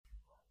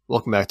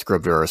Welcome back to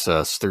Corrupted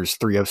RSS. There's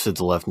 3 episodes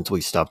left until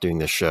we stop doing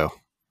this show.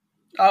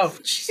 Oh,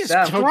 Jesus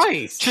damn.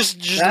 Christ!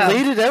 Just Damn.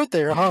 laid it out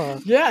there, huh?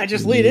 Yeah,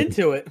 just lead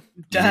into it.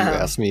 Damn. You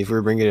asked me if we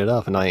were bringing it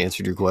up, and I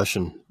answered your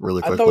question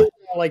really I thought quickly. we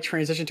were gonna, like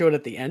transition to it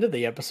at the end of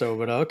the episode,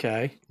 but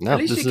okay. No, At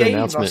least this you is an gave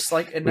announcement. us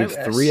like a We have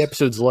notice. 3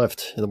 episodes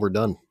left, and then we're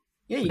done.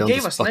 Yeah, We're you done gave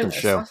this us fucking notice.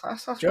 show.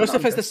 That's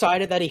Joseph has good.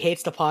 decided that he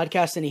hates the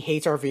podcast and he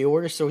hates our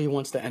viewers, so he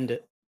wants to end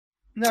it.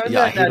 No,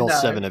 Yeah, I hate no, all no.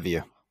 7 of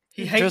you.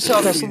 He hates Joseph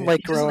our doesn't viewers.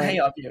 like He doesn't growing. hate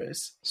our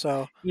viewers.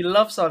 So He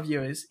loves our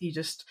viewers. He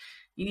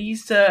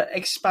needs to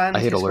expand I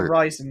hate his alert.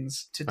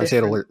 horizons to I say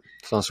it different. alert.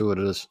 It's honestly what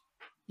it is.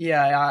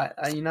 Yeah,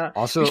 you know.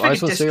 Also, We should I make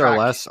just a want to say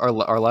diss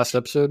track. our last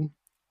episode,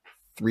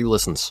 3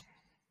 listens.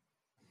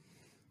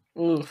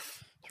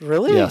 Oof.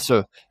 really, Yeah,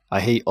 so I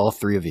hate all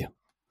 3 of you.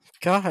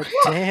 God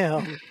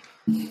damn.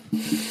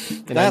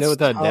 And I know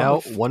that now,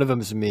 tough. one of them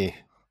is me.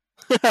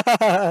 That's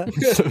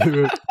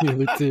The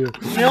other 2.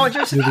 You know what?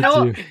 The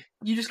other what? 2.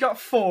 You just got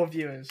 4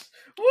 viewers.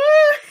 Woo!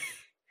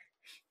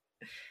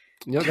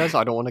 You know, guys,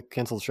 I don't want to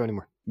cancel the show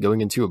anymore.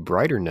 Going into a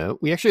brighter note,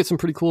 we actually had some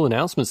pretty cool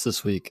announcements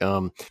this week.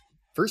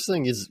 First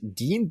thing is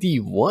D&D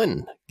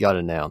 1 got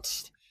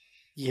announced.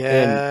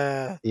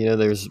 yeah. You know,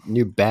 there's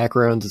new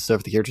backgrounds and stuff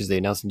for the characters. They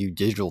announced a new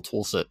digital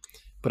toolset.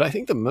 But I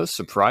think the most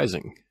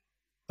surprising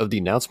of the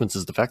announcements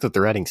is the fact that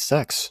they're adding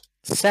sex.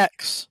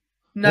 Sex.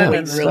 No,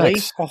 Yeah, no, really?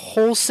 sex. A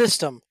whole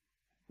system.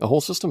 A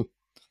whole system.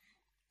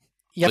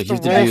 You have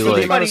Like, to you have roll to do, for the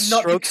like- amount of Everybody not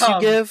to strokes you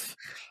come. give.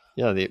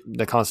 Yeah,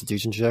 the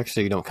constitution check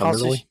so you don't come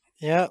early.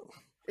 Yeah.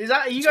 Is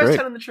that are you It's guys great.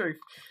 telling the truth?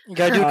 You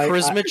gotta do a I-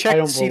 charisma I check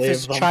don't to see if believe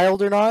it's a them.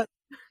 child or not.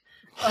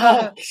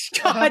 Oh,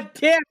 God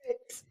damn it!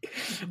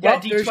 Get Well,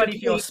 there's D20 for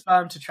your bleep.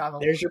 sperm to travel.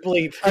 There's your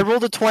bleep. I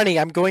rolled a 20.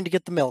 I'm going to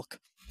get the milk.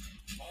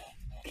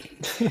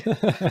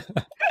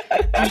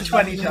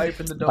 D20 to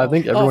open the door. I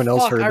think everyone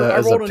else fuck, heard I that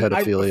as a rolled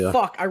pedophilia.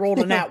 fuck, I rolled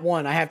a nat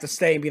 1. I have to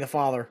stay and be the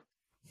father.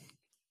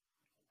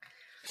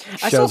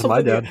 Shout out to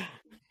my dad.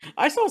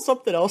 I saw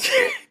something else.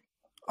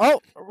 Oh,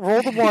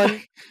 roll the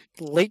 1.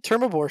 Late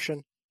term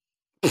abortion.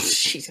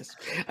 Jesus.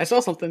 I saw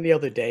something the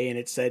other day and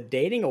it said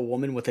dating a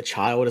woman with a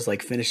child is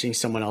like finishing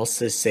someone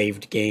else's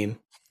saved game.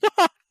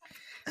 I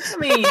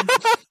mean,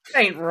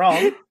 ain't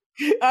wrong.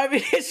 I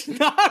mean, it's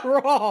not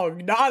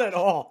wrong. Not at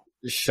all.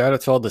 Shout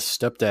out to all the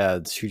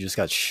stepdads who just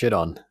got shit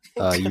on.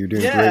 You're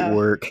doing Yeah. great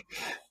work.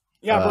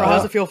 Yeah, bro,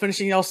 how's it feel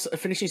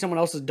finishing someone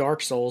else's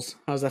Dark Souls?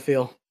 How's that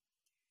feel?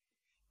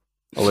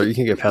 Alert, you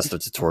can get past the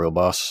tutorial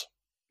boss.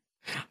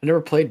 I never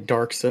played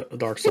Dark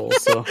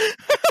Souls, so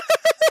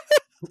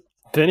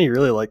Penny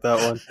really liked that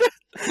one.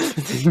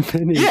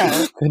 Penny,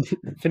 Yeah.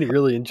 Penny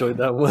really enjoyed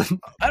that one.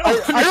 I I don't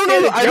know.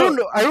 understand the I don't joke.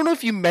 know. I don't know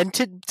if you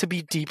meant it to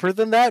be deeper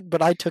than that,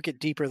 but I took it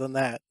deeper than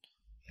that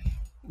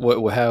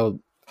What? How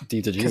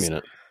deep did you 'Cause- mean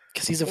it?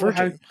 because he's a Oh,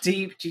 how virgin.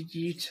 deep did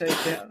you take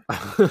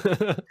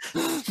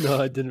it?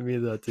 No, I didn't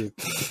mean that too.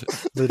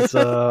 But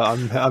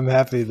I'm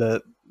happy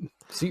that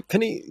see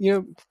Penny. You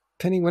know,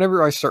 Penny.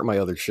 Whenever I start my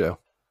other show,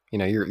 you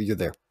know, you're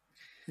there.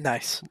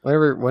 Nice.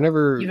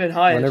 Whenever You've been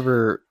hired.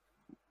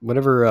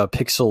 whenever a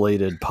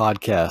pixelated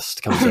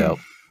podcast comes out,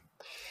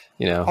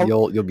 you know,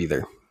 you'll be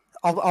there.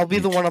 I'll be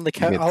the one on the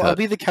Give me couch. a I'll cut.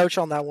 be the couch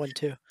on that one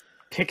too.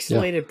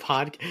 Pixelated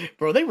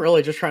bro, they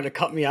really just trying to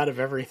cut me out of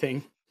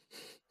everything.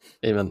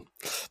 Amen.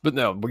 But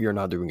no, we are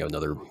not doing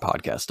another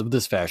podcast of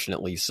this fashion,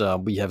 at least.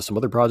 We have some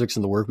other projects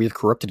in the work. We have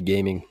Corrupted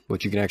Gaming,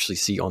 which you can actually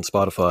see on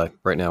Spotify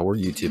right now or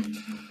YouTube.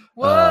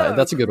 Whoa,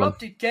 that's a good one.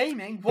 Corrupted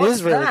Gaming. What's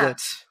is really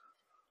that?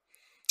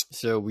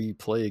 So we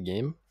play a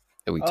game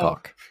and we Oh.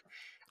 talk.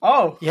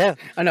 Oh, Yeah,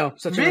 I know,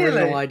 such an Really?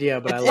 original idea,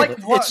 but I it's love like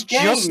it. what it's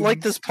just game?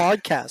 like this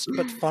podcast,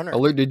 but funner.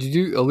 Alert, did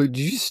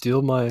you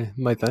steal my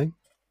thing?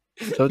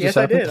 Is that what Yes, just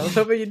I happened? did. I was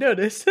hoping you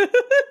noticed.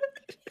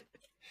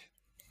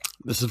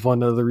 This is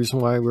one other reason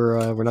why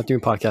we're not doing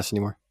podcasts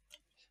anymore.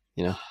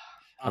 You know,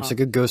 I'm sick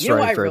of ghostwriting You know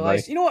what I for everybody.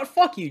 realized? You know what?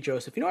 Fuck you,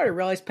 Joseph. You know what I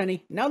realized,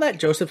 Penny? Now that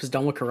Joseph is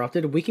done with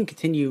Corrupted, we can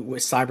continue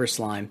with Cyber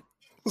Slime.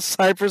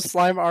 Cyber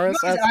slime you RSS.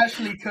 guys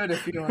actually could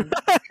if you want.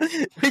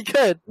 We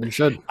could. You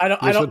should. I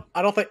don't You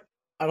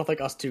should.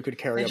 think us two could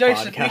carry Hey, a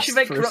Joseph, podcast. we should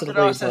make Corrupted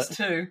personally, RSS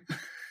too.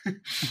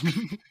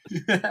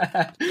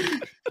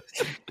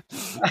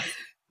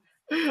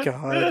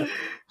 God.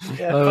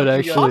 Yeah, I would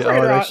fuck you actually, guys. I would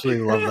Operator- actually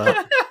love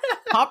that.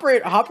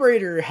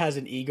 Operator has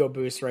an ego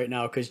boost right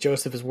now because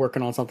Joseph is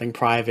working on something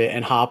private,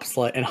 and Hop's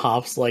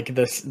like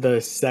the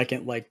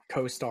second like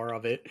co-star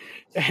of it.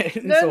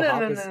 And No, so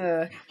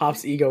no.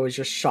 Hop's ego is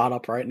just shot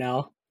up right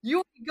now.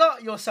 You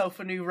got yourself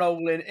a new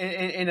role in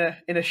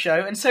a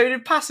show, and so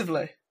did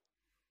Passively.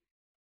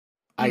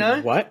 You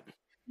know? What?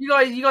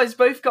 You guys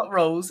both got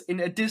roles in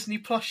a Disney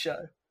Plus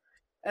show,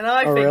 and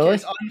I Oh, think really?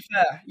 it's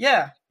unfair.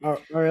 Yeah,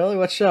 Oh, really?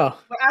 What show?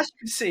 but as you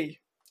can see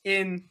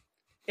in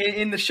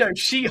the show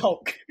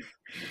She-Hulk,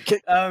 Okay.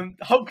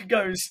 Hulk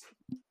goes,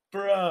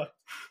 bruh.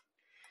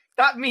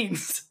 That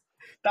means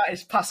that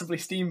is passively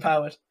steam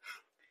powered.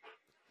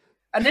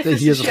 And if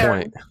this He is has a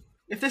sharing, point.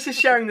 if this is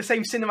sharing the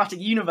same cinematic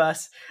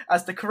universe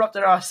as the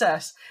Corrupted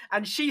RSS,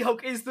 and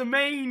She-Hulk is the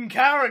main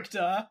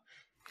character,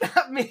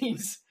 that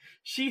means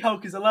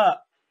She-Hulk is alert.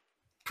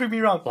 Prove me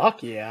wrong.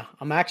 Fuck yeah.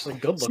 I'm actually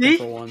good looking See?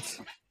 for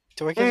once.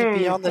 Do I get to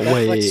be on the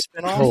Netflix Wait,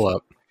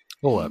 spinoff?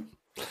 hold up.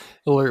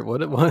 Alert,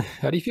 what?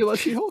 How do you feel about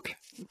She-Hulk?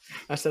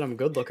 I said I'm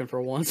good looking for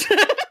once.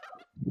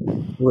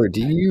 Alert,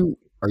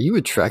 are you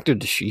attracted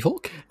to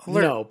She-Hulk?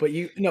 Alert. no, but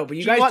you Do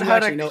guys want do her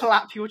actually to know.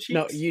 clap your cheeks?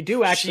 No, you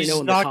do actually She's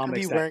know in the not going to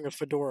comics be that. wearing a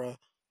fedora.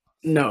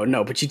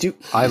 No, but you do.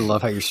 I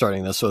love how you're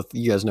starting this with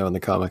you guys know in the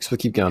comics, but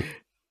keep going.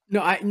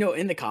 No, I know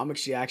in the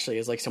comics she actually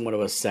is like somewhat of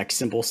a sex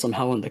symbol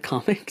somehow in the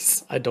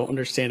comics. I don't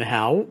understand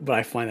how, but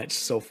I find that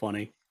so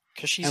funny.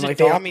 Because she's And, a like,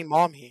 they all- dommy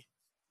mommy.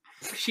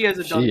 She is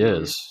a dog. She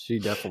is. She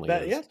definitely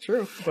That, is. yeah,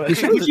 true. But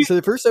So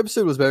the first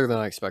episode was better than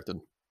I expected.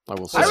 I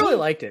will say. I really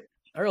liked it.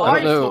 I really I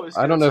liked don't it. thought it know. was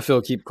I don't good. know if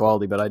it'll keep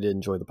quality, but I did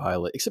enjoy the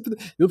pilot. Except for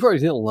the part I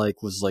didn't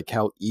like was like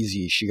how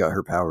easy she got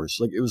her powers.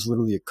 Like it was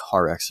literally a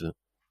car accident.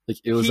 Like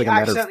it was He like a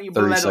matter of accidentally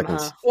 30 bled on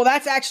seconds. her. Well,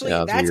 that's actually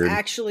Yeah, it's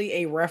weird.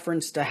 a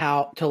reference to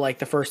how to like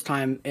the first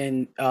time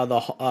in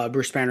the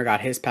Bruce Banner got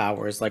his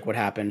powers, like what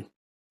happened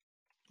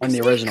in the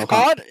Was he original.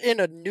 caught in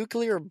a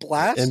nuclear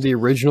blast? And the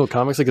original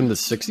comics, like in the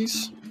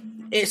 60s.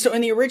 So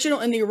in the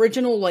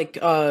original like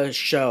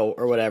show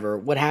or whatever,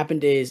 what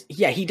happened is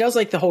he does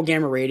like the whole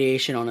gamma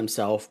radiation on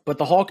himself, but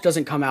the Hulk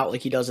doesn't come out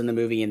like he does in the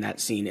movie in that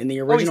scene. In the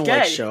original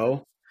like gay.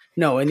 show.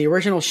 No, in the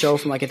original show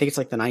from like I think it's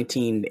like the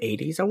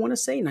 1980s, I want to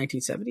say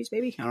 1970s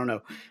maybe. I don't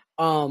know.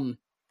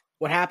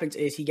 What happens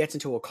is he gets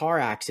into a car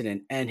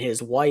accident and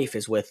his wife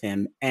is with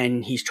him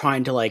and he's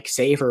trying to like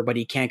save her, but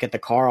he can't get the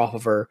car off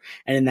of her.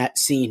 And in that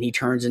scene, he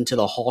turns into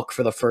the Hulk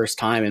for the first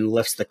time and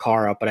lifts the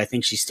car up, but I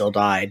think she still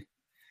died.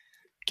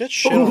 Get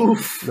shit on.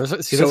 Oof.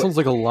 That So- sounds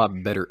like a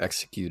lot better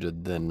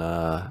executed than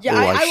Yeah, oh,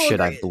 I will shit,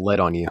 I agree. bled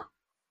on you.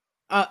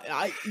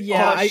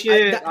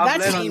 Shit, that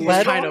I've let scene on was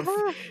you. kind of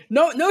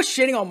no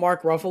shitting on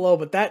Mark Ruffalo,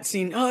 but that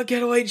scene, oh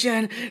get away,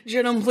 Jen,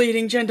 I'm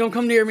bleeding, Jen, don't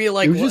come near me,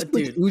 like it was what, just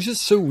like, dude? it was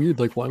just so weird.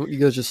 Like, why don't you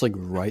guys just like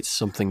write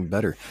something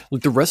better?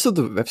 Like the rest of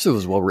the episode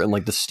was well written.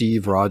 Like the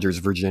Steve Rogers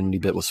virginity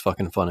bit was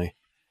fucking funny.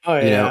 Oh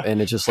You know, yeah.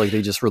 and it's just like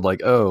they just were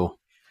like, oh,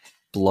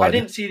 blood. I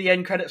didn't see the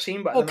end credit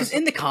scene, but Oh, then I because saw-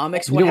 in the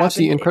comics, You what didn't watch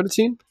the happened- end credit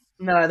scene?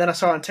 no, then I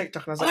saw it on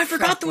TikTok and I was Oh, like, I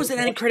forgot there was an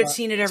end credit Watch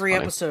scene at every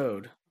funny.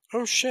 episode.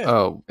 Oh shit.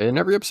 Oh, in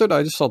every episode,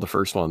 I just saw the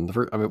first one.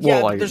 I mean, Yeah,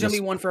 well, I there's gonna guess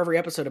be one for every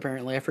episode.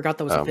 Apparently, I forgot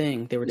that was Oh, a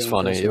thing they were it's doing. for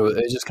funny. this It, one.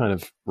 it just kind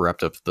of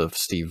wrapped up the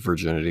Steve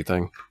virginity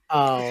thing.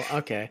 Oh,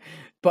 okay.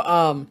 But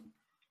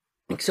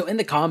so in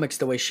the comics,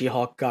 the way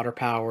She-Hulk got her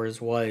powers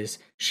was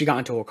she got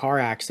into a car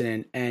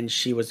accident and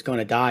she was going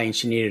to die and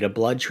she needed a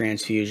blood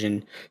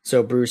transfusion.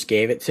 So Bruce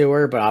gave it to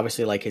her, but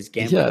obviously like his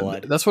gamma Yeah,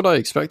 blood. that's what I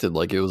expected.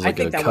 Like it was I like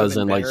think a that would've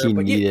cousin. been Like better, he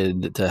but you-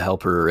 needed to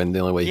help her, and the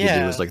only way he could do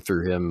Yeah. was like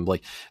through him.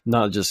 Like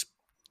not just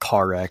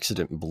car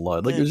accident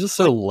blood. Like it Yeah, was just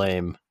so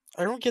lame.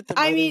 I don't get the.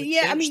 I meta mean, to yeah,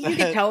 I change mean, you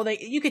that. could tell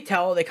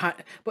they kind,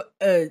 but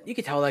you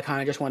could tell they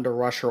kind of just wanted to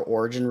rush her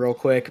origin real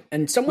quick.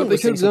 And someone But they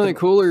was could saying have done something. it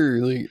cooler.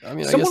 Like, I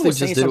mean, I Someone guess they was just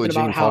saying did it with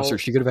something Jane about how- Foster.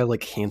 She could have had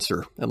like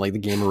cancer, and like the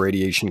gamma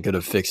radiation could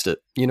have fixed it.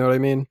 You know what I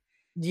mean?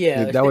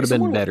 Yeah, Like, that would have been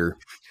someone- better.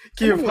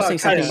 Someone was saying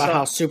something Yeah. about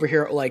how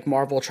superhero, like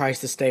Marvel, tries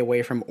to stay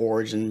away from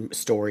origin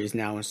stories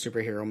now in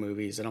superhero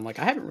movies, and I'm like,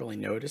 I haven't really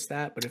noticed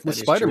that. But if With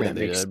that is Spider-Man, true, that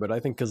they makes- did, but I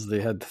think because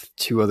they had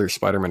two other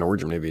Spider-Man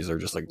origin movies, they're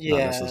just like not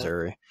Yeah.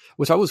 necessary.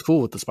 Which I was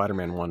cool with the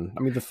Spider-Man one.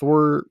 I mean,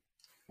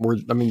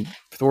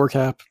 Thor,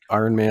 Cap,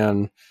 Iron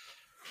Man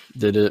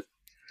did it.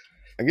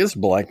 I guess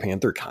Black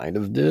Panther kind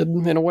of did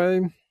in a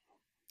way.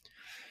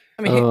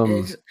 I mean, Um,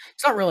 it's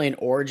not really an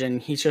origin.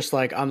 He's just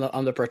like I'm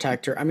the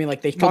protector. I mean,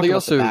 like they Well, talked they about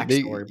also the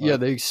backstory. but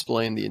they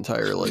explain the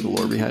entire like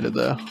lore behind it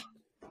though,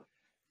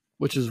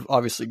 which is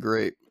obviously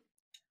great.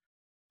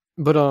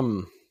 But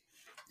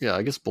yeah,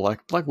 I guess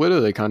Black Widow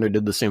they kind of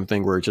did the same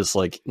thing where it's just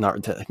like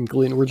not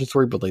technically an origin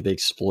story, but like they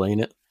explain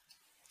it.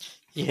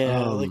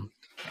 Yeah, like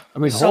I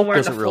mean, Hulk Somewhere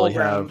in the doesn't really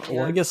foreground, have. Well,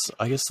 yeah.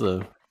 I guess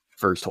the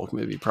first Hulk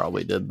movie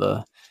probably did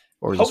the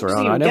origin Hulk story.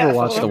 doesn't I even never get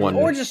watched the Hulk. one.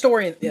 the origin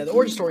story, the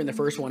origin story in the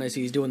first one is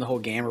he's doing the whole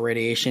gamma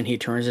radiation. He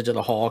turns into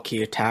the Hulk.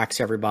 He attacks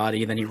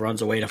everybody. Then he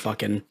runs away to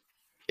fucking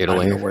I don't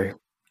know Italy. where.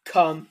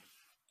 Come.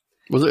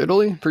 Was it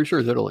Italy? Pretty sure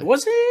it's Italy.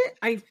 Was it?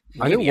 I know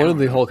maybe, one don't of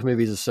the know. Hulk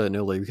movies is set in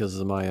Italy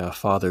because my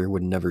father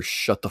would never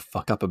shut the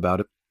fuck up about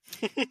it.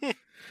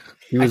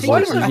 He I was think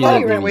like, he was- I yeah, thought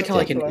he ran we- away to,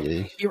 like, an-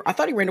 yeah. I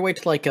thought he ran away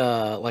to like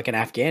an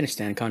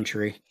Afghanistan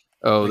country.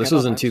 Oh, Like, this I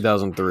was thought in that's-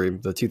 2003.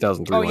 The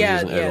 2003 Oh one yeah,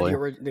 was in yeah,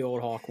 Italy. the old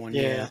Hawk one.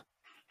 Yeah. Yeah.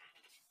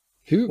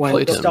 Who When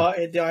played the him?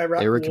 Started the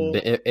Iraq Eric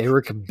War.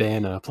 Eric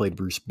Bana played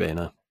Bruce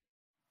Banner.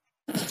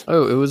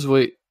 Oh, it was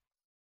wait.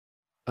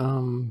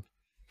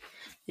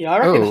 Yeah, I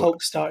reckon Oh.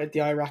 Hulk started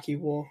the Iraqi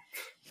War.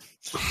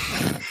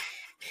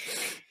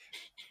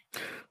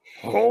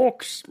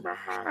 Hulk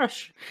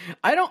smash.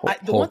 I don't.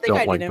 The one Hulk thing I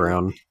don't like didn't-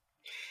 brown.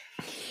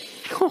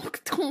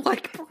 Hulk don't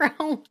like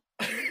brown.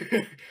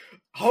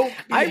 Hulk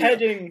I-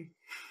 beheading.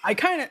 I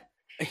kind of.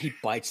 He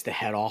bites the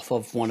head off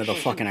of one of the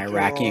fucking God.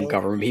 Iraqi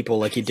government people,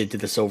 like he did to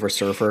the Silver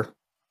Surfer.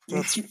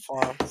 that's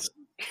fucked.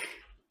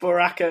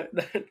 Baraka.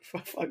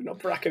 Fuck, not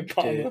Barack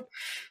Obama. Dude.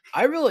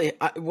 I really,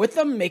 with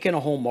them making a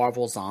whole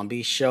Marvel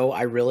Zombies show,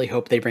 I really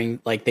hope they bring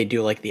they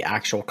do like the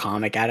actual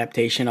comic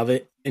adaptation of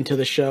it into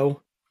the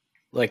show,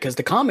 like because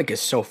the comic is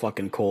so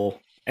fucking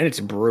cool. And it's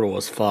brutal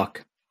as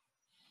fuck.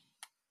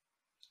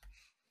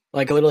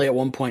 Like, literally at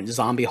one point,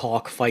 Zombie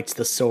Hawk fights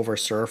the Silver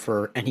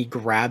Surfer, and he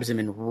grabs him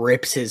and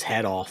rips his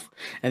head off.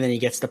 And then he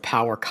gets the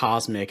power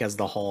cosmic as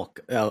the Hulk,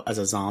 as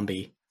a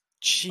zombie.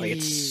 Jeez. Like,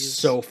 it's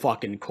so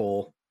fucking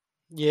cool.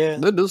 Yeah.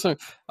 That does sound.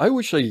 I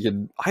wish I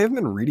could. I haven't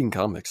been reading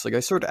comics. Like I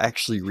started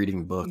actually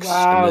reading books,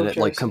 Wow, and then it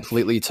like Joseph.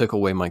 completely took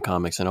away my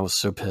comics, and I was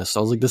so pissed. I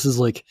was like, "This is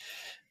like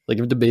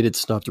I've debated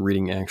stopped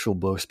reading actual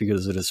books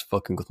because it is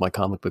fucking with my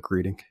comic book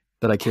reading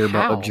that I care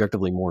about How?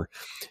 objectively more.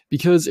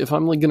 Because if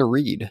I'm like gonna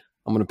read,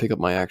 I'm gonna pick up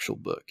my actual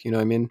book. You know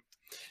what I mean?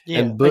 Yeah.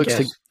 And books,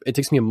 guess. it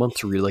takes me a month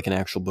to read like an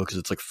actual book because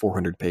it's like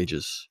 400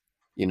 pages.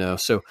 You know,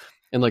 so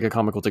and like a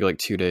comic will take like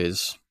 2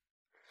 days.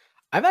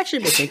 I've actually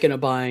been thinking of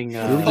buying. You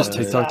ever just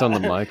TikTok TikToked on the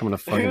mic? I'm gonna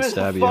fucking Who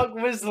stab the you. fuck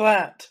was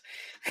that?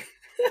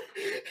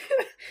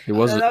 It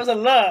wasn't. That was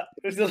alert.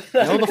 It was alert.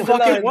 No, the Look at fuck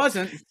line. it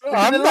wasn't.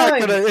 I'm the not line.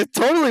 gonna. It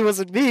totally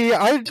wasn't me.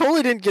 I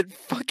totally didn't get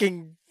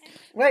fucking.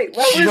 Wait,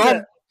 what was John-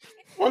 it?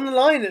 On the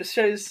line, it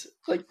shows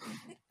like.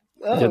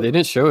 Oh. Yeah, they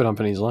didn't show it on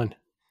Penny's line.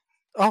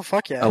 Oh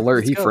fuck yeah! Alert,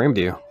 Let's he go. framed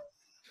you.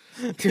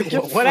 Dude,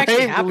 Get what actually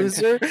framed, happened?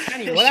 loser.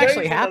 Penny, It what shows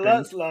actually on happened?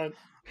 Alert's line.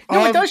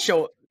 No, it Um, does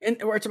show.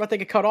 Where it's about to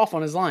get cut off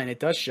on his line. It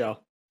does show.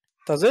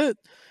 Does it?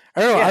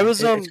 I don't know. Yeah, I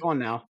was it's gone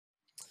now.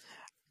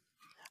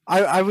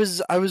 I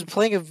was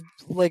playing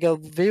a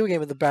video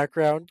game in the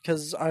background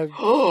because I'm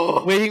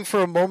waiting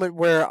for a moment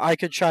where I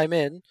could chime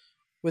in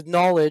with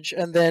knowledge,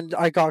 and then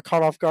I got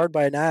caught off guard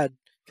by an ad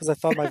because I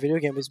thought my video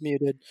game was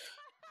muted.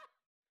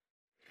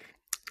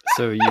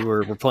 So you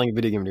were playing a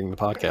video game during the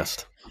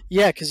podcast.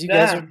 Yeah, because you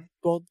guys Damn.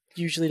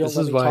 usually don't. This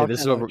let is me why talk this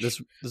is that what much.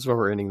 this is why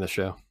we're ending the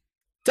show.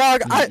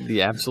 Dog,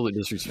 The absolute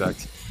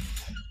disrespect.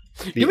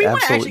 Do The we want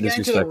to absolute actually get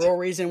into the disrespect. real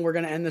reason we're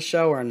going to end the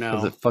show or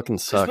Because no? it fucking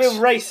Because sucks.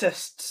 we're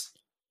racists.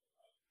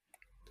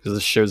 Because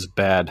this show's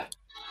bad.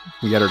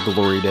 We got our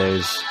glory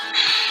days.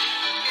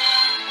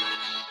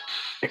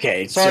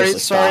 Okay, sorry, seriously,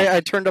 sorry, stop. I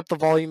turned up the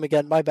volume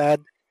again. My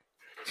bad.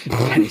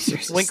 Penny,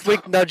 seriously, Wink, stop.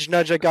 wink, nudge,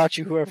 nudge. I got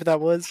you, whoever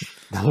that was.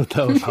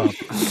 that was hot.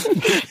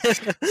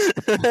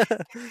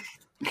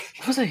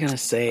 What was I going to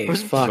say?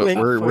 Was Fuck. But Wink,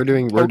 we're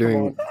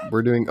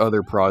fucking doing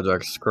other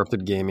projects.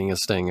 Corrupted Gaming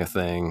is staying a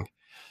thing.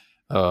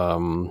 I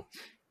don't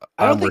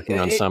I'm think working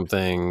on it-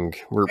 something.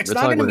 It's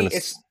not going to be.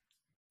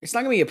 It's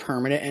not going to be a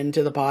permanent end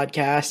to the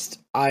podcast.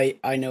 I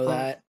know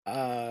that.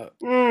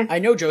 I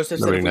know Joseph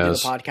said Nobody if we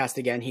knows. do the podcast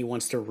again, he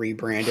wants to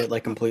rebrand it,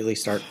 like completely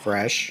start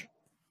fresh.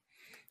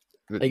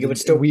 Like, it would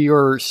still- We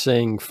are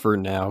saying for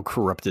now,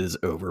 Corrupted is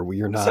over.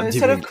 We are not So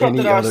instead of doing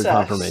any Corrupted other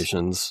RSS,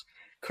 confirmations.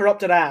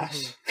 Corrupted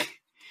ass.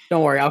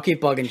 Don't worry, I'll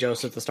keep bugging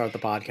Joseph to start the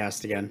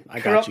podcast again. I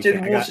got Corrupted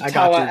you. I got Water you.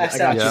 Tower I got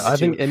SS. you. Yeah, I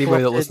think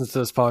anybody that Corrupted- listens to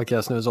this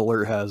podcast knows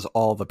Alert has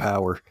all the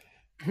power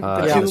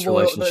the in two, this loyal,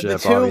 relationship. the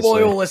two obviously.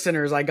 loyal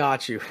listeners, I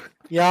got you.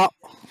 Yeah.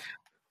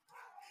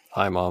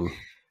 Hi, Mom.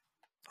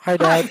 Hi, Hi,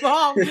 Dad.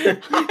 Mom.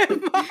 Hi,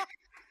 Mom.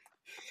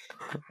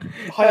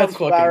 Hi, That's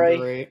Uncle fucking Barry.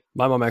 great.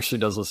 My mom actually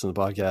does listen to the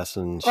podcast,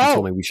 and she Oh.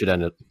 told me we should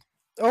end it.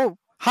 Oh,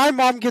 hi,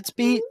 Mom gets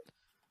beat.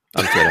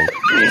 I'm kidding.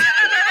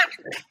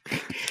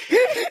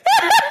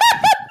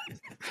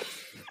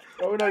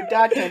 Oh no,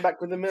 Dad came back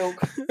with the milk.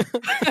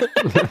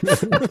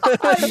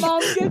 Hi,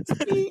 Mom gets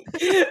beat.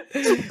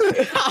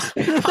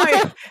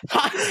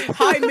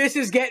 Hi,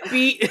 Mrs. Get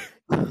Beat.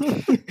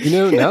 You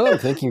know, now that I'm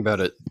thinking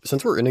about it,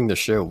 since we're ending the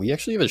show, we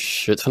actually have a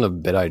shit ton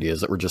of bit ideas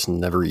that were just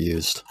never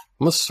used.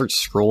 I'm gonna start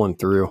scrolling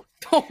through.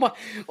 Oh my!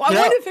 Well, I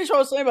Yeah. wanted to finish what I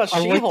was saying about I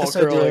like She-Hulk this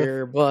idea.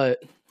 earlier,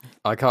 but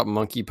I caught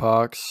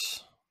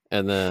monkeypox,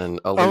 and then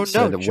Oh, Alert no,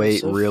 said,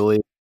 "Wait, Joseph.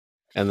 really?"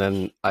 And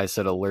then I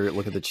said, "Alert,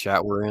 look at the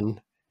chat we're in."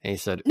 And he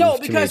said, no,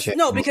 "Oof, too many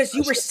because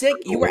you were sick.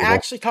 You were Horrible.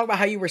 actually talking about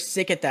how you were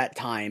sick at that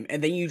time,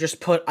 and then you just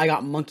put "I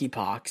got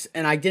monkeypox,"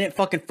 and I didn't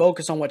fucking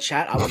focus on what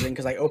chat I was in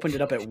because I opened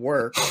it up at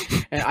work,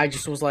 and I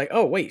just was like,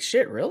 "Oh wait,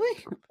 shit,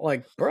 really?"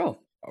 Like, bro,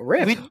 a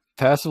rip. We-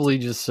 passively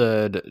just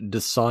said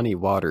Dasani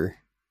water.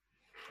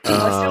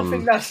 I still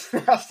think that's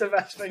the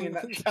best thing in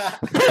that chat.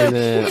 And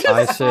then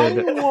I said,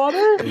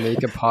 water.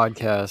 make a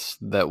podcast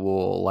that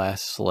will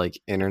last like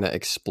Internet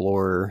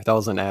Explorer. That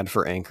was an ad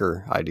for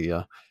Anchor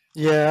idea.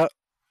 Yeah.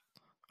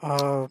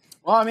 Well,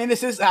 I mean,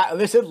 this is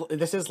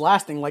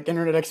lasting like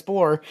Internet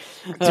Explorer.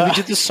 Did we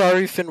do the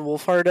Sorry Finn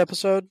Wolfhard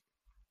episode?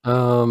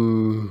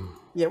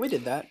 Yeah, we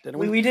did that, didn't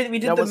we? We did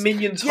That the was-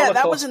 Minions. Yeah,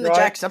 that was Holocaust, in the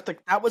right? Jacksepticeye.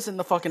 That was in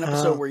the fucking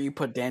episode Oh. where you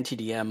put Dan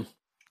TDM.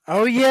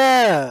 Oh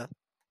yeah.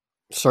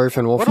 Sorry,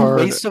 Finn What a Wolfhard.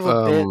 waste of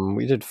a bit.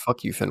 We did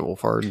fuck you, Finn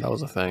Wolfhard. That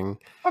was a thing.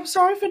 I'm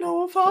sorry for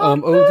no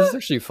Oh, this is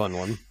actually a fun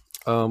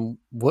one.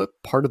 What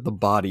part of the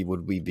body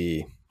would we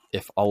be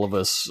if all of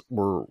us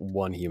were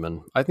one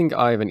human? I think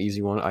I have an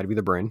easy one. I'd be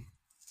the brain.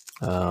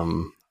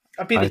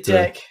 I'd be I the had to-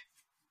 dick.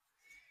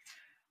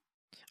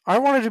 I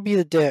wanted to be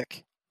the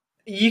dick.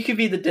 You could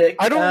be the dick.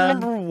 I don't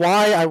remember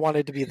why I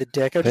wanted to be the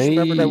dick. I just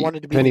remembered I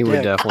wanted to be Penny the would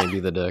dick. definitely be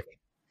the dick.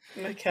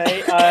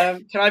 Okay.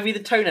 Can I be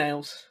the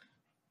toenails?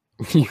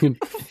 you can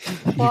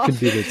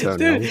be the toenail.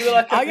 Dude, You were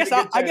like, I guess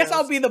I'll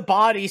toenails. be the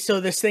body, so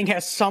this thing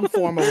has some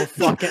form of a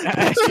fucking.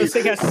 This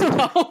thing has some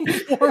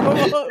form of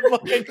a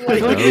fucking. I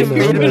feel like No, you no,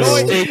 made a no.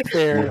 mistake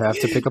We'll there. have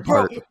to pick Bro,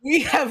 apart.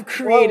 we have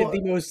created Well-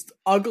 the most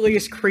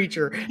ugliest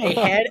creature: a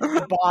head,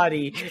 a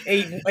body,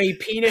 a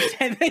penis,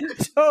 and then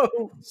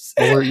toes.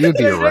 Or you'd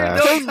be a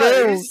rash.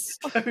 Toenails.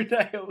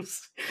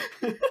 Toenails.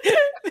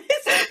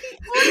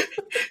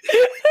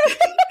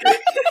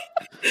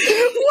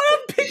 What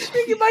I'm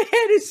picturing in my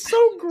head is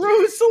so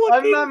gross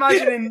I'm looking.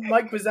 imagining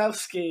Mike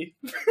Wazowski.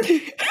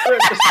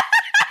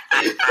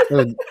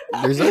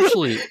 There's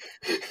actually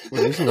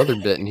there's another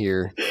bit in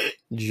here.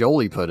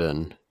 Jolie put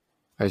in.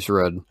 I just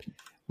read.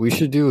 We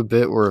should do a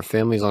bit where a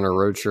family's on a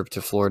road trip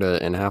to Florida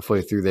and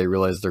halfway through they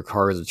realize their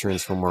car is a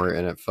transformer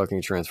and it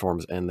fucking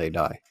transforms and they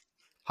die.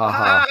 Ha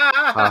ha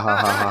ha ha ha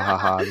ha ha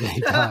ha. They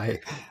die.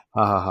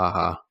 Ha ha ha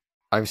ha.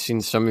 I've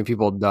seen so many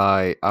people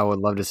die. I would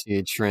love to see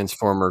a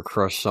transformer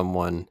crush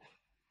someone.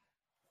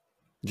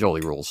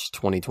 Jolie Rules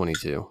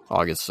 2022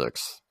 August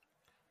 6th.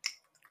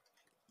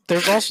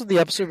 There's also the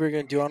episode we're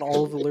going to do on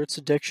all of Alert's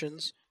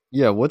addictions.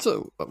 Yeah, what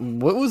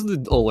was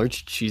the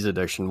allergic cheese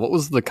addiction? What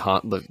was the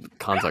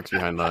context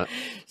behind that?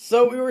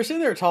 So we were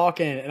sitting there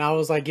talking, and I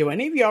was like, "Yo,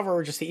 any of you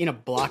ever just eaten a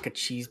block of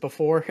cheese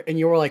before?" And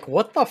you were like,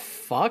 "What the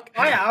fuck?"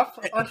 I have.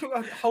 I took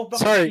a whole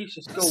bunch of Sorry, cheese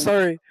to school.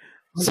 sorry, Yeah,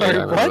 I sorry.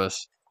 remember What?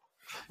 this.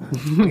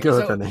 Go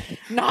So- with it.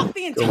 Not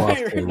the Go off,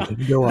 entire. King.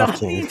 Not, Go not off,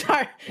 the King.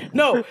 entire.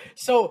 No.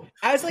 So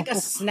as like a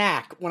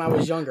snack when I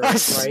was younger, A right?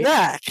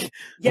 snack.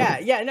 Yeah.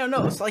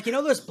 No. So like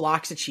those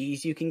blocks of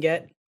cheese you can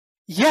get.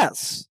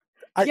 Yes.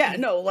 Yeah.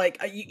 No. Like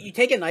you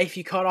take a knife,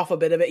 you cut off a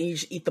bit of it, and you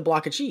just eat the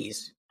block of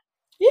cheese.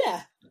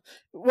 Yeah.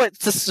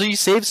 What? So you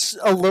save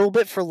a little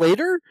bit for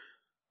later?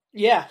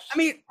 Yeah. I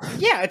mean,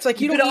 yeah, it's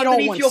like you Put don't it eat all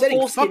underneath one your setting.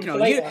 foreskin Fuck no, for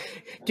you, later.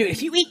 dude.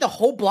 If you eat the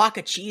whole block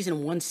of cheese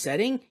in one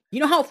setting, you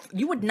know how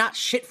you would not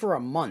shit for a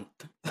month.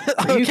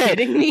 Are you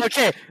kidding me?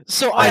 Okay,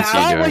 so I I see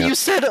thought doing what it. you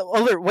said,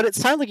 Alert, what it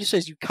sounded like you said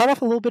is you cut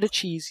off a little bit of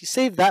cheese, you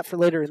save that for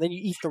later, and then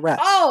you eat the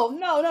rest. Oh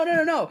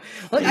no!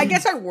 Like I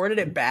guess I worded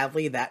it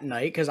badly that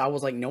night because I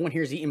was like, no one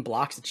here's eating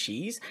blocks of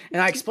cheese,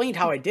 and I explained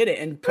how I did it,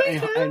 and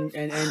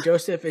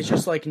Joseph is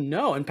just like,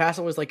 no, and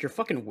Pasa was like, you're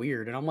fucking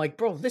weird, and I'm like,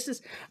 bro, this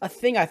is a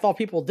thing I thought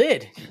people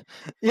did.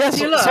 Yeah, See,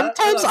 so look,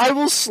 sometimes look. I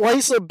will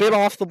slice a bit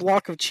off the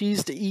block of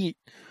cheese to eat,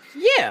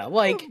 Yeah,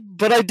 like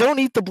but I don't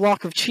eat the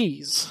block of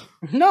cheese.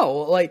 no,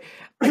 like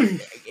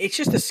it's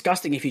just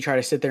disgusting if you try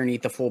to sit there and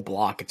eat the full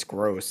block. It's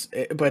gross,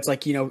 but it's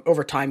like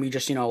over time you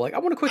just like I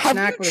want a quick Have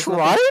snack. you but it's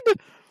nothing- tried?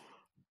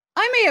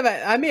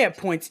 I may at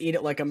points eat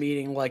it like I'm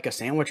eating like a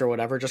sandwich or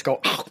whatever. Just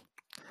go,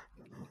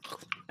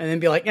 and then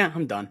be like, yeah,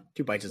 I'm done.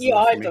 2 bites is Yeah,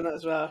 enough for I've me. done that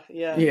as well.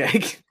 Yeah. Yeah,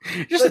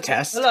 just a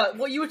test. Look,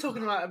 what you were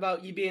talking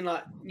about you being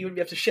like you wouldn't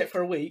be able to shit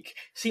for a week.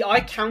 See,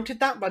 I counted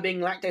that by being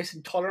lactose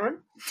intolerant.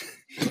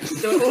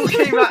 So it all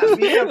came out of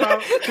me in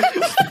about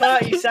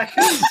 30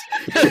 seconds.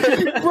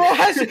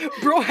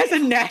 Bro has a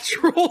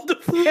natural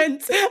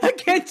defense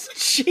against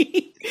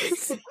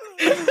cheese.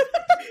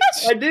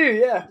 I do,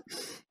 yeah.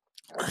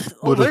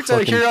 What a Alert's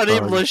out here fucking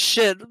unable bug. to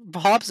shit.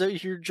 Pop's out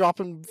here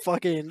dropping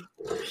fucking No,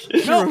 but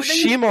then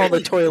Hiroshima on the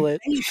you-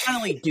 toilet. Then you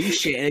finally do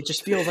shit, and it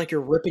just feels like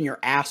you're ripping your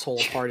asshole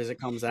apart as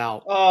it comes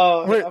out.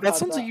 Oh, Alert, I've that had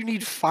sounds that. like you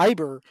need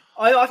fiber.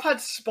 I've had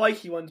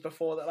spiky ones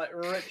before that like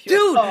rip you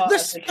Dude, apart the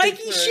as they come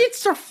spiky through.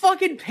 shits are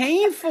fucking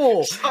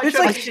painful. It's like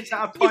like shit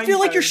out of you pine feel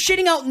like you're cone.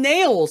 shitting out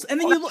nails, and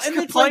then you Like and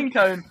a it's like pine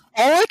cone.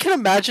 All I can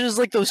imagine is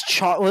like those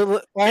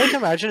chocolate. All I can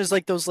imagine is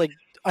like those like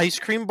ice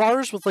cream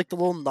bars with like the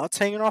little nuts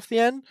hanging off the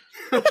end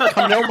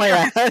coming out my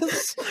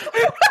ass.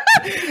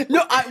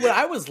 no. When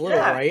I was little,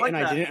 Yeah, right, like and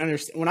that. I didn't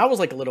understand. When I was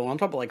like little, I'm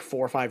talking about like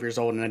 4 or 5 years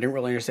old, and I didn't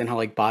really understand how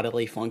like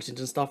bodily functions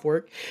and stuff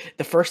work.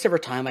 The first ever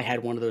time I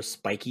had one of those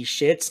spiky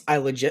shits, I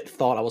legit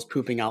thought I was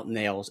pooping out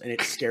nails, and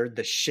it scared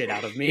the shit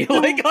out of me,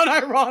 like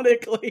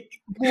unironically.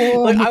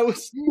 Like I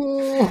was.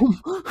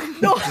 Mom.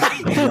 No,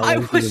 I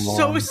Yelling for was your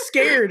so mom.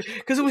 scared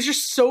because it was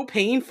just so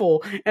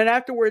painful. And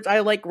afterwards, I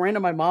like ran to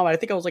my mom. I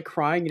think I was like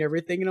crying and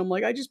everything. And I'm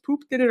like, I just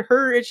pooped and it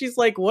hurt. And she's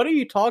like, what are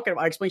you talking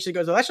about? I explained. She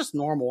goes, oh, that's just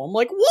normal. I'm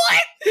like,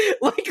 what?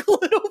 Like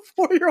little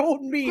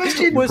 4-year-old me was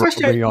Brought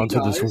me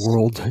onto this guys.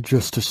 world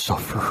just to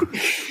suffer.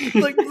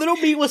 like little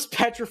me was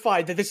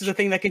petrified that this is a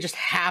thing that can just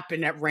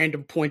happen at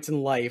random points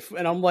in life.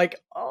 And I'm like,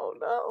 oh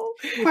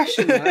no.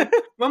 Question, man.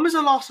 When was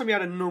the last time you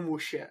had a normal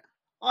shit?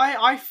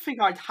 I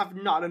think I have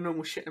not had a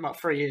normal shit in about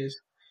 3 years.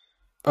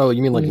 Oh,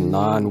 you mean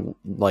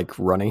like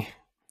runny?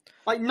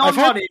 Like I've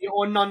had- non-runny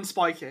or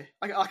non-spiky.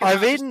 Like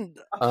I've just eaten.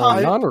 a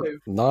perfect two,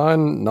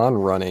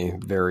 Non-runny,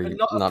 but very a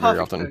not very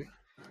perfect often. two,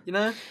 you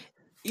know?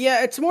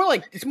 Yeah, it's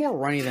more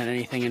runny than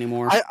anything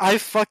anymore. I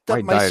fucked up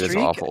My my diet is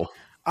streak. awful.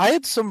 I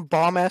had some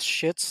bomb ass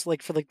shits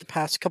like for like the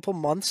past couple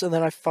months, and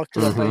then I fucked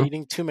it up by Mhm.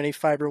 eating too many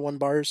Fiber One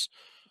bars.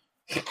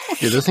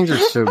 Dude, those things are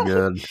so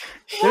good.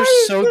 They're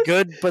so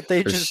good, but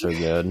they They're just so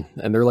good,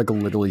 and they're like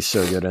literally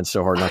so good, and it's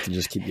so hard not to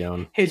just keep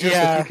going. Hey Joseph,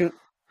 Yeah. you can,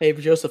 hey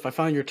Joseph, I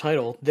found your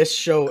title. This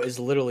show is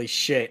literally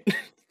shit. I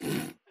Yeah,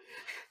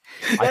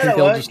 think that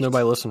they'll works. just know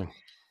by listening.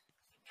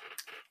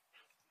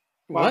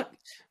 What?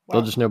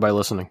 They'll just know by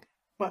listening.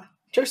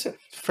 Joseph,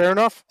 Fair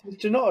enough.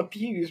 do not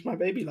abuse my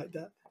baby like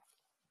that.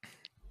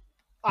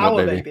 What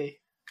Our baby? baby.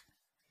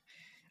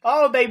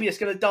 Our baby is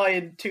going to die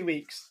in 2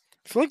 weeks.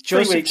 I feel like 3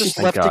 Joseph weeks. just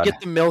Thank left God. to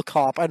get the milk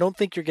hop. I don't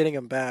think you're getting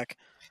him back.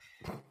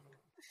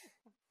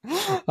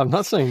 I'm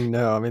not saying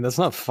no. I mean, that's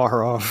not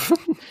far off.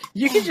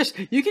 You can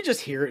just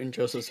hear it in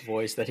Joseph's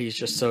voice that he's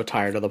just so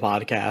tired of the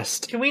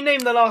podcast. Can we name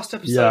the last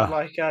episode Yeah.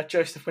 like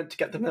Joseph went to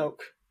get the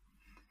milk?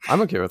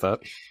 I'm okay with that.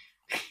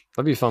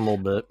 That'd be a fun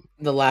little bit.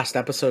 The last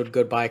episode,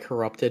 Goodbye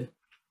Corrupted.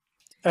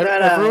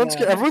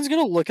 Everyone's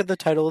gonna look at the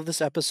title of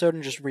this episode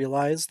and just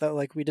realize that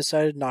like we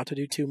decided not to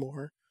do 2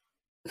 more.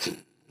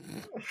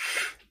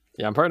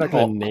 Yeah, I'm probably not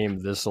going to name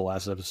this the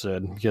last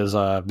episode because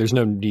there's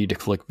no need to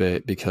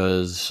clickbait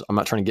because I'm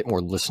not trying to get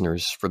more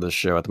listeners for this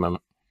show at the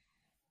moment.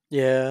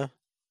 Yeah.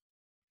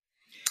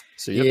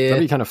 So yep, Yeah.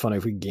 that'd be kind of funny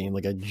if we gained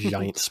like a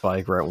giant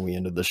spike right when we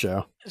ended the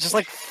show. It's just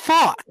like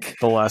fuck.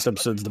 The last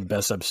episode's the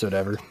best episode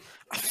ever.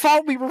 I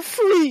thought we were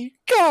free.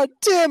 God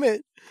damn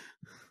it.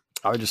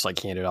 I would just like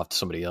hand it off to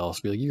somebody else.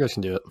 Be like, you guys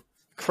can do it.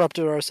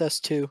 Corrupted RSS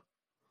 2.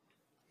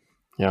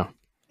 Yeah.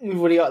 We've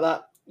already got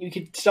that. You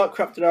could start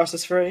Corrupted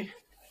RSS 3.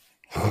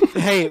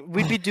 Hey,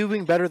 we'd be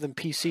doing better than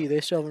PC.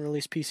 They still haven't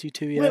released PC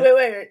 2 yet.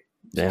 Wait.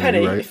 Damn, Penny,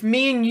 you're right. if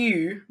me and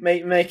you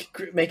make a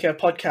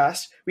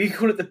podcast, we could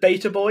call it the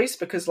Beta Boys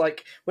because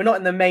like we're not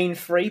in the main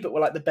 3, but we're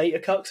like the beta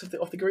cucks of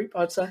the group.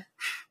 I'd say.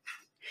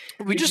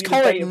 We just You call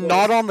it beta boys.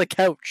 Not on the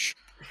Couch.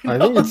 I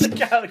Not think on it's the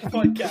Couch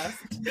podcast.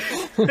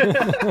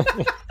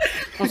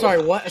 I'm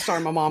sorry, what?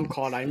 Sorry, my mom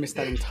called. I missed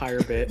that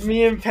entire bit.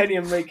 Me and Penny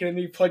are making a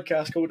new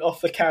podcast called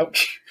Off the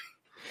Couch.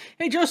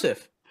 Hey,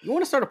 Joseph, you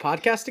want to start a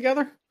podcast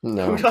together?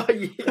 no. On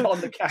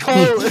the couch.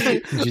 Oh,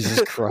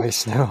 Jesus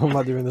Christ! No, I'm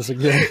not doing this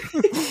again.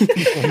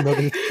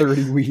 Another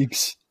 30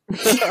 weeks.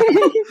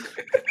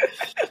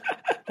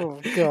 oh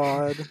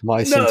God.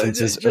 My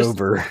sentence is just-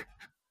 over.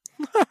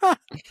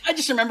 I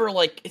just remember,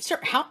 like,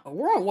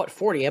 we're on what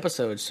 40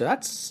 episodes, so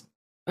that's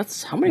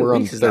how many We're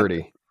on weeks is that?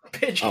 30.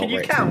 Pitch, Oh, can you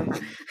wait.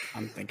 count?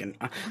 I'm thinking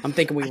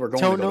we were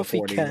going Don't to know go if to we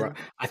 40. can. Bro.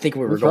 I think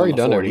we were We've going already to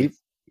done 40. it.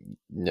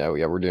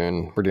 We're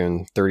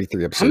doing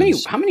 33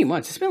 episodes. How many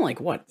months? It's been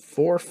like what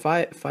 4,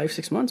 5,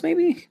 6 months,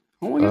 maybe.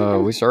 How long has it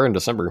been? We started in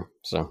December,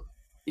 so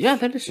Yeah,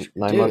 that is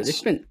 9 dude, months.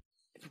 It's been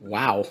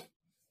wow.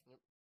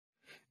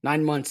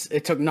 9 months.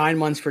 It took 9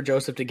 months for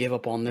Joseph to give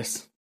up on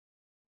this.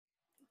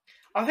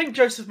 I think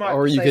Joseph might.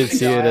 or you say could things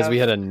see it I as we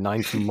have. had a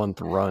 9-month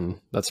run.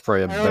 That's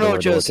probably a I better don't know, way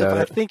to Joseph. look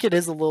I at it. think it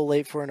is a little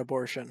late for an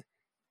abortion.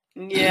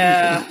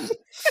 Yeah.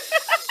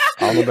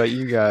 I don't know about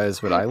you guys,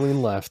 but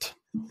Eileen left.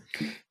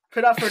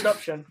 Put up for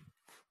adoption.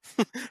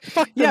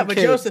 Fuck Yeah, them but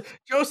kids.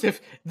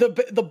 Joseph,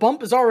 the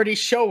bump is already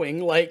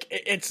showing. Like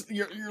it's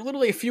you're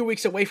literally a few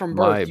weeks away from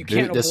birth. My You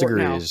can't boot abort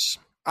now. disagrees.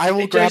 I will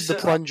Hey, grab the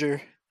Joseph.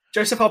 plunger.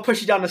 Joseph, I'll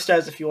push you down the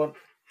stairs if you want.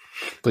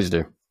 Please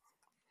do.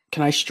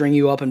 Can I string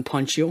you up and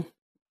punch you?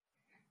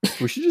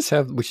 We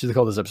should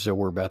call this episode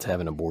 "We're About to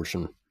Have an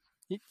Abortion."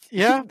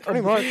 Yeah,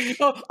 pretty much.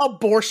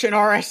 Abortion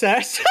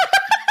RSS.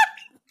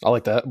 I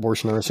like that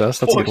abortion RSS.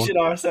 That's a good one. Abortion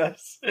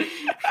RSS.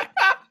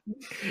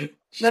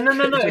 No.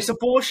 It's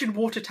Abortion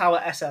Water Tower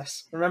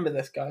SS. Remember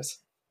this, guys.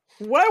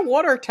 What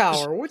water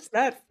tower? What's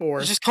that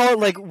for? Just call it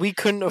like we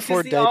couldn't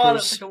afford Because the R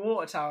looks diapers. like a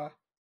water tower.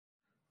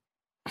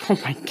 Oh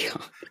my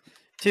god.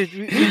 Dude,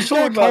 we What just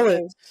are you call talking it.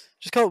 about?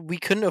 Just call it we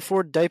couldn't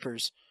afford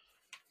diapers.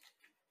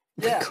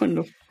 Yeah. Couldn't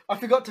have I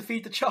forgot to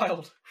feed the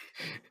child.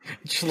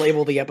 just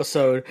label the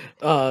episode.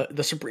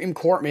 The Supreme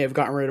Court may have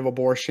gotten rid of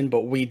abortion,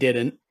 but we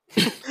didn't.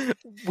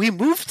 We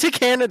moved to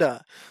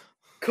Canada.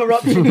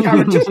 Corruption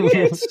characters and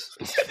kids.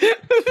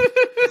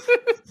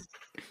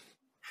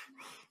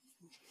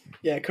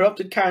 Yeah,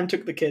 corrupted Karen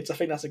took the kids. I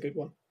think that's a good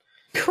one.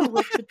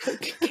 Corrupted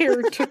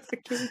Karen took the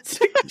kids.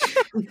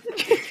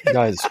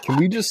 Guys, can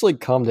we just like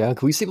calm down?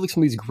 Can we save like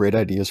some of these great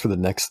ideas for the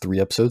next 3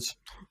 episodes?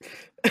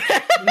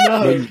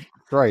 No.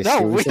 Christ, No,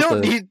 can we just, don't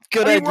need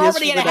good I mean, ideas. we're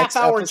already for in the a half next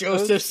hour, episode.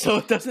 Joseph, so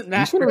it doesn't I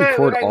just matter. want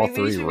to record all we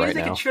 3 need right to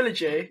make now. a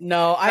trilogy.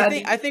 No, I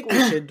And- think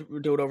we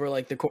should do it over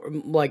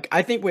like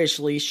I think we at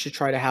least should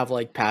try to have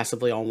like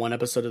passively on one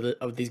episode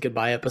of these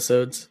goodbye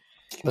episodes.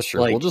 That's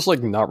true. like- We'll just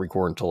like not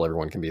record until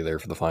everyone can be there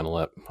for the final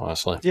ep.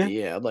 Honestly, Yeah.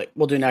 Yeah, like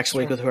we'll do next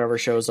week with whoever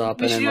shows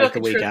up, We and should then do like the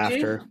a week trilogy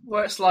after.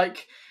 where it's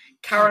like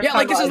Karen. Yeah,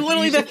 like this is kinda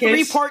literally the abused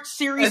kids. 3-part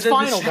series and then the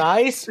final, se-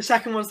 guys. The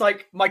second one's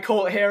like my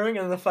court hearing,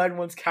 and the third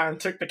one's Karen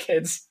took the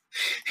kids.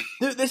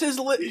 Dude, this is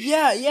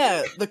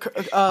yeah.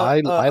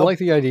 I like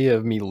the idea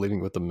of me living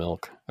with the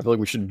milk. I feel like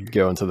we should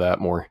go into that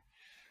more.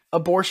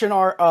 abortion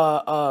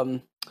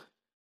abortion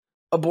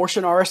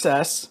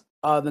RSS.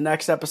 The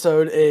next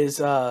episode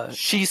is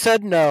She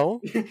said no.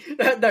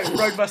 No,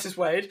 Roe versus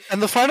Wade.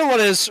 And the final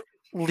one is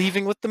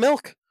leaving with the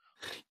milk.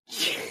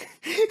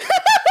 I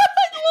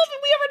love it.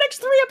 We have our next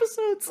 3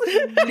 episodes.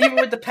 Leaving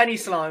with the penny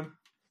slime.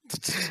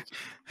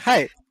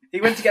 Hey,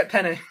 He went to get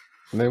Penny.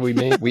 Maybe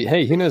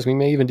hey, who knows? We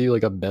may even do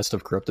like a best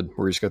of Corrupted,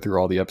 where we just go through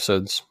all the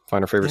episodes,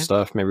 find our favorite Yeah.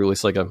 stuff, maybe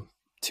release like a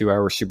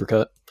 2-hour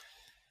supercut.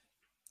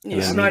 Yeah,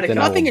 And Snyder then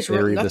Cut. I'll nothing is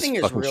bury real. this Nothing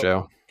is fucking real.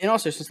 show. And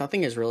also, since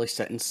nothing is really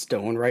set in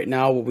stone right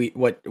now,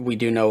 what we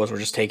do know is we're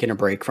just taking a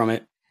break from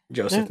it.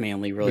 Joseph Yeah.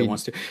 mainly really We-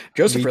 wants to.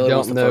 Joseph we really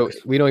wants don't to know.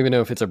 focus. We don't even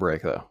know if it's a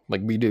break though.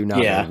 Like we do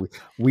not. Yeah. Know.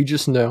 We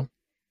just know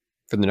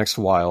for the next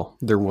while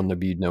there will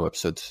be no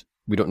episodes.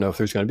 We don't know if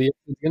there's going to be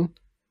episodes again.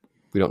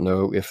 We don't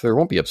know if there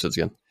won't be episodes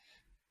again.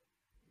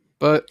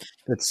 But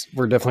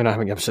we're definitely not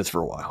having episodes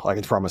for a while. I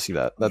can promise you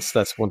that.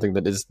 That's one thing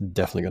that is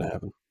definitely going to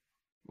happen.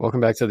 Welcome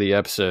back to the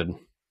episode.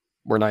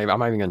 I'm not even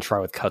going to try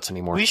with cuts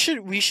anymore. We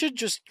should make You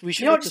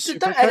know, the just super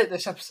don't cut. edit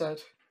this episode.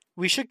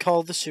 We should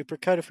call the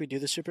supercut if we do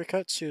the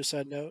supercut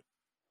suicide note.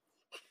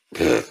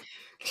 I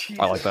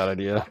like that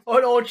idea.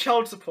 Or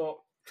child support.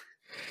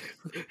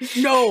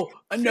 No.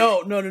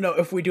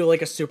 If we do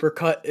like a super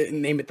cut,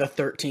 name it the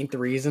 13th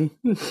reason.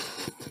 You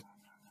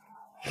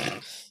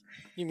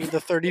mean the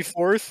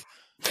 34th?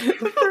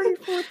 The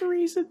 34th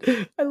reason.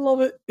 I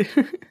love it.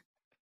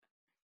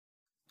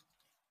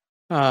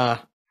 Alright,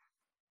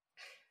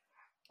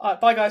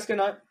 bye guys, good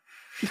night.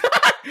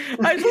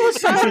 I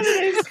just want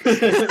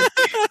to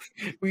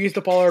We used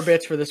up all our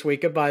bits for this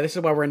week. Goodbye. This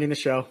is why we're ending the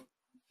show.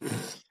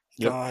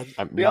 Yep. God.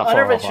 I'm We not are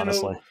far off, unoriginal,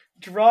 honestly.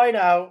 dried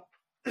out.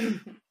 We're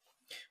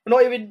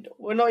not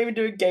even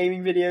doing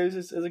gaming videos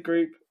as a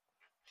group.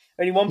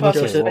 Only one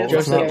person Joseph- plays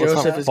Joseph- the game.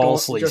 Joseph is going-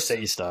 falsely Joseph-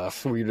 say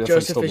stuff. We definitely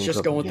Joseph still is being just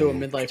careful going through a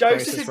gaming. midlife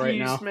Joseph crisis right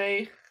now. abused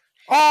me.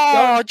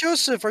 Oh,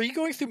 Joseph, are you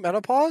going through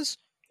menopause?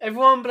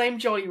 Everyone blamed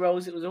Jolly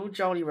Rolls. It was all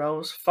Jolly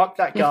Rolls. Fuck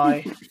that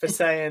guy for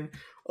saying,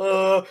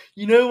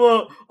 you know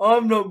what?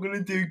 I'm not going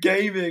to do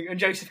gaming. And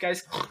Joseph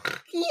goes,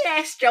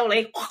 yes,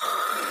 Jolly.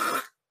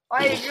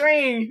 I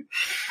agree.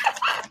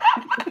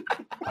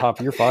 Hop,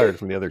 you're fired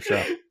from the other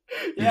show.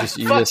 Yeah, just-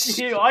 you fuck just-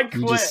 you. I you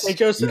quit. just- Hey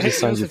Joseph, You just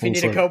signed your Joseph, you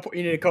need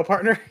thing a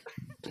co-partner.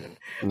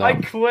 No, I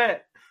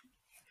quit.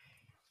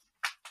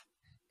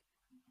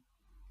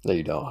 no,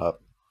 you don't,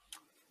 Hop.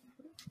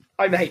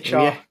 I'm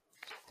HR.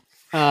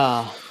 Yeah.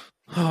 I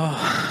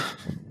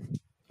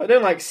I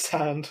don't like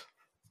sand.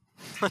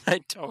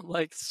 don't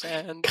like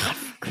sand.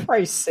 For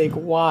Christ's sake,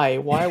 why?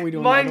 Why are we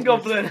doing Mind that?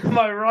 Goblin, am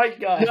I right,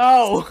 guys?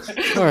 No.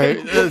 All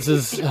right, this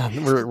is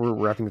we're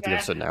wrapping up the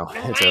episode now.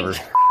 It's over.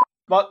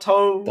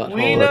 Butthole Butthole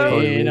wiener.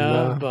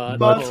 wiener,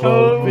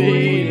 Butthole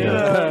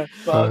wiener.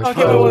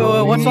 Okay,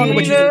 wait. What song are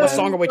we choosing? What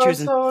song are we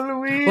choosing?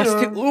 Butthole wiener. Let's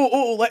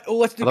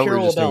do I thought we were Carol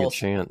of just doing a Bells.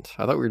 chant.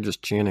 I thought we were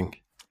just chanting.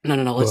 No.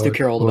 Let's do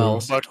Carol of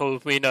Bells.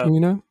 Butthole wiener.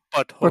 Wiener,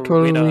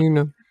 Butthole wiener.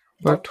 wiener,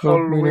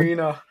 Butthole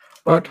wiener.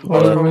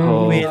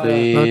 Butthole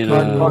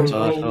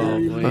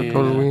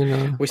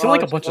wiener. We sound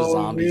like a bunch of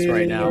zombies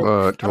right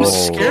now. I'm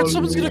scared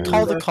someone's gonna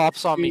call the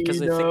cops on me because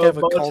they think I have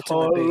a cult in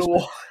my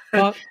basement.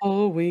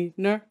 Butthole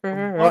wiener.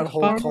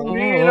 Butthole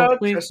wiener.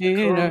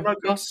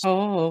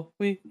 Butthole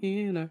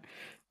wiener.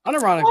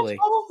 Unironically,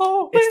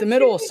 it's the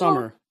middle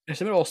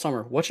of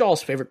summer. What's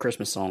y'all's favorite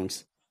Christmas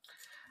songs?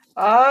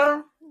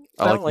 Uh,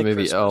 I don't like the like movie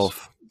Christmas.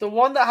 Elf. the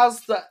one that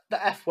has the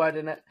F word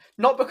in it.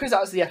 Not because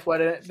that's the F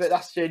word in it, but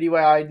that's the only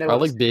way I know. I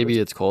what like it's Baby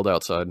It's Cold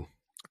Outside.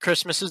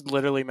 Christmas is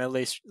literally my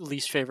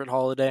least favorite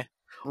holiday.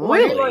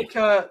 Really? Like,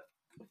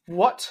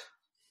 what?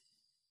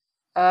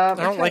 I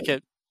don't like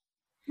it.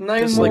 No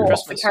Just more like off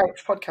the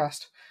Christmas. couch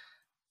podcast.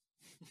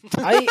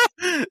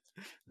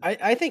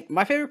 I think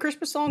my favorite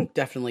Christmas song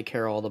definitely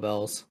 "Carol of the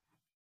Bells."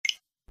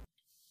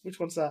 Which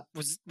one's that?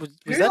 Was Who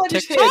that I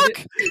just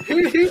TikTok?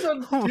 Who's on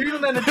the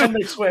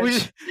Nintendo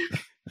Switch?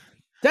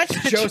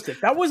 That's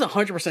Joseph. That was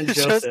 100%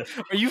 Joseph.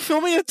 Are you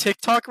filming a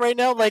TikTok right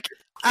now? Like,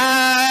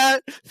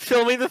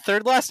 filming the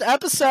third last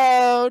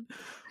episode.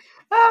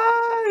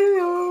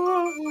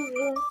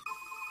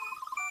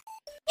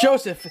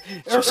 Joseph.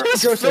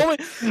 Joseph, filming.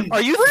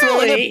 Are you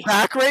throwing Really? it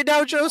back right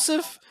now,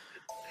 Joseph?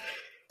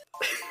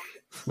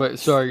 Wait,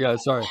 sorry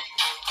guys, sorry,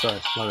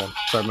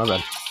 my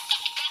bad.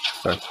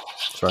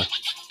 Sorry.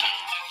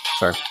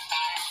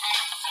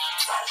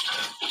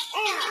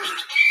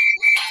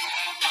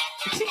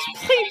 He's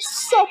playing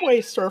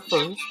Subway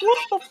Surfers. What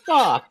the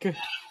fuck?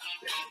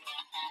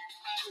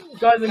 Guys,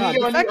 God, the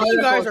fact that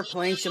you guys are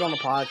playing shit on the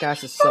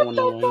podcast is so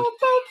annoying.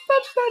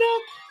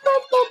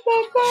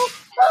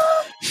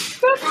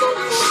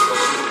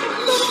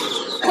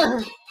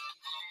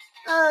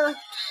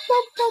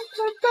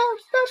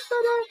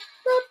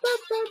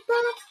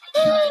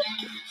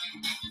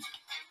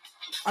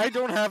 I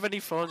don't have any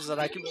phones that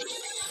I can.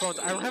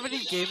 I don't have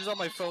any games on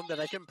my phone that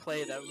I can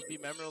play that would be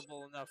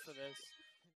memorable enough for this.